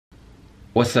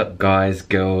What's up guys,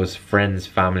 girls, friends,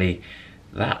 family?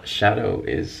 That shadow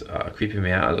is creeping me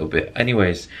out a little bit.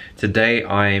 Anyways, today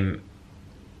I'm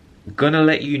gonna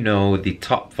let you know the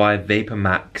top 5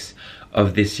 Vapormax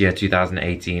of this year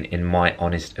 2018 in my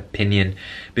honest opinion.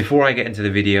 Before I get into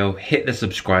the video, hit the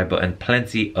subscribe button.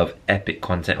 Plenty of epic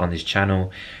content on this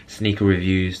channel. Sneaker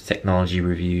reviews, technology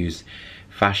reviews,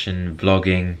 fashion,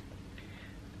 vlogging,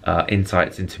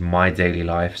 insights into my daily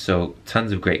life. So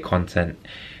tons of great content.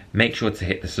 Make sure to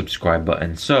hit the subscribe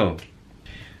button. So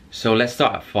let's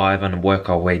start at 5 and work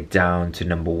our way down to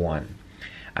number 1.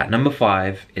 At number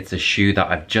 5, it's a shoe that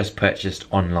I've just purchased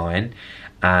online,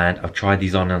 and I've tried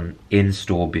these on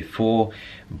in-store before,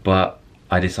 but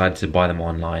I decided to buy them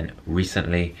online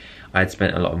recently. I had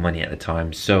spent a lot of money at the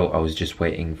time, so I was just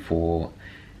waiting for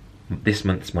this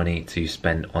month's money to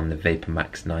spend on the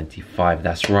Vapormax 95.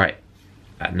 That's right.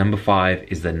 At number 5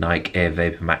 is the Nike Air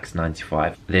Vapormax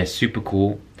 95. They're super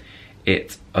cool.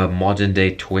 It's a modern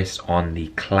day twist on the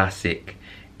classic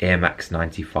Air Max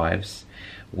 95s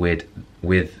with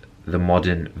the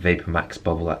modern Vapormax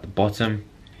bubble at the bottom.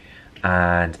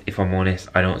 And if I'm honest,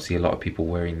 I don't see a lot of people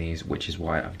wearing these, which is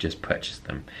why I've just purchased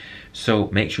them. So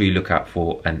make sure you look out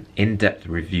for an in-depth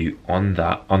review on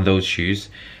those shoes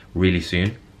really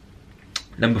soon.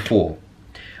 Number 4,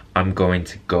 I'm going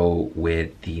to go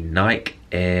with the Nike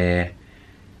Air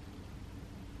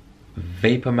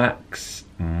Vapormax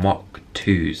Mach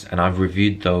 2s, and I've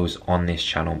reviewed those on this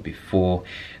channel before.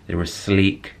 They're a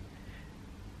sleek,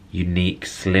 unique,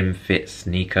 slim fit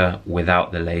sneaker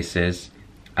without the laces,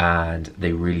 and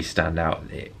they really stand out.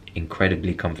 They're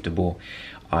incredibly comfortable.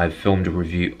 I've filmed a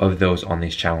review of those on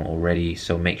this channel already,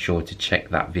 so make sure to check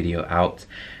that video out.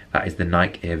 That is the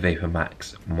Nike Air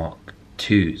Vapormax Mach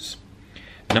 2s.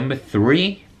 Number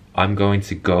 3, I'm going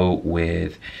to go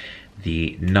with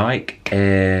the Nike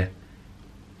Air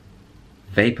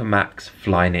Vapormax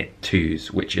Flyknit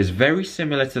 2s, which is very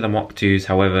similar to the Mach 2s.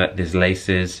 However, there's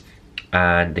laces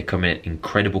and they come in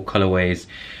incredible colorways.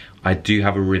 I do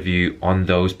have a review on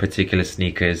those particular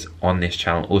sneakers on this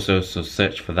channel also, so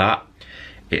search for that.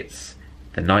 It's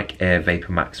the Nike Air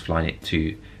Vapormax Flyknit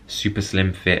 2. Super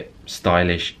slim fit,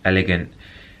 stylish, elegant,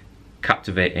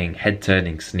 captivating,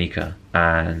 head-turning sneaker,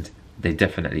 and they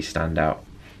definitely stand out.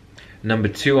 Number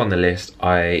 2 on the list,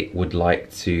 I would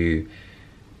like to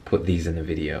put these in the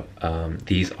video.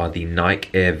 These are the Nike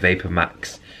Air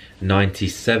Vapormax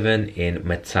 97 in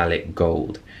metallic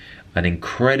gold. An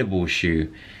incredible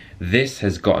shoe. This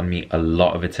has gotten me a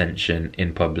lot of attention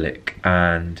in public,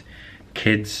 and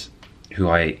kids who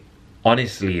I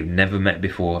honestly have never met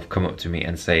before have come up to me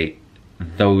and say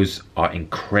those are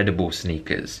incredible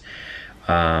sneakers.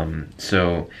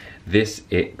 So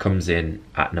it comes in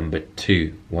at number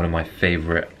 2, one of my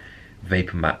favorite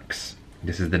Vapormax.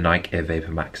 This is the Nike Air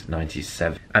Vapormax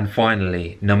 97. And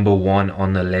finally, number 1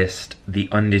 on the list, the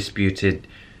undisputed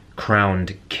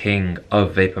crowned king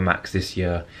of Vapormax this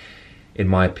year, in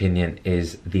my opinion,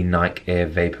 is the Nike Air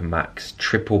Vapormax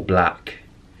Triple Black.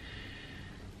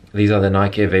 These are the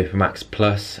Nike Air Vapormax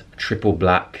Plus Triple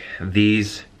Black.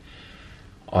 These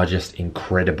are just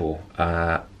incredible.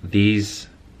 These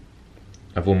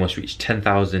have almost reached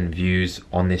 10,000 views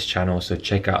on this channel, so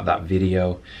check out that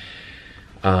video.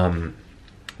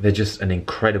 They're just an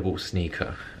incredible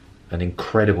sneaker, an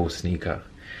incredible sneaker.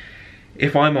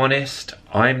 If I'm honest,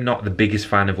 I'm not the biggest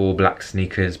fan of all black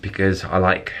sneakers because I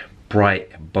like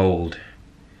bright, bold,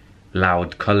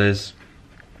 loud colors.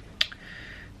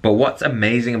 But what's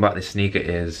amazing about this sneaker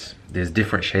is there's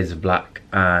different shades of black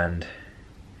and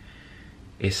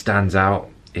it stands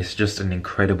out. It's just an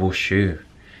incredible shoe.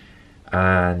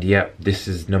 And yeah, this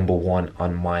is number 1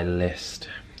 on my list.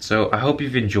 So I hope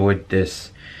you've enjoyed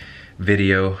this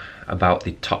video about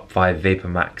the top 5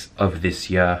 Vapormax of this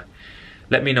year.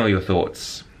 Let me know your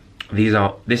thoughts.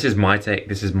 This is my take,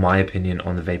 this is my opinion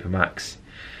on the Vapormax.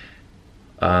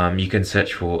 You can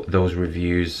search for those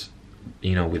reviews,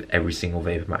 you know, with every single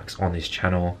Vapormax on this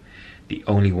channel. The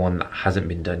only one that hasn't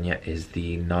been done yet is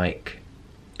the Nike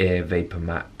Air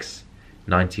Vapormax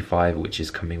 95, which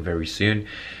is coming very soon.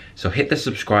 So hit the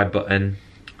subscribe button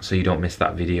so you don't miss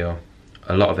that video.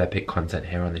 A lot of epic content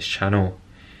here on this channel.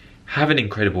 Have an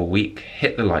incredible week.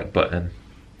 Hit the like button.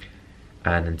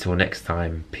 And until next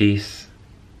time, peace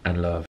and love.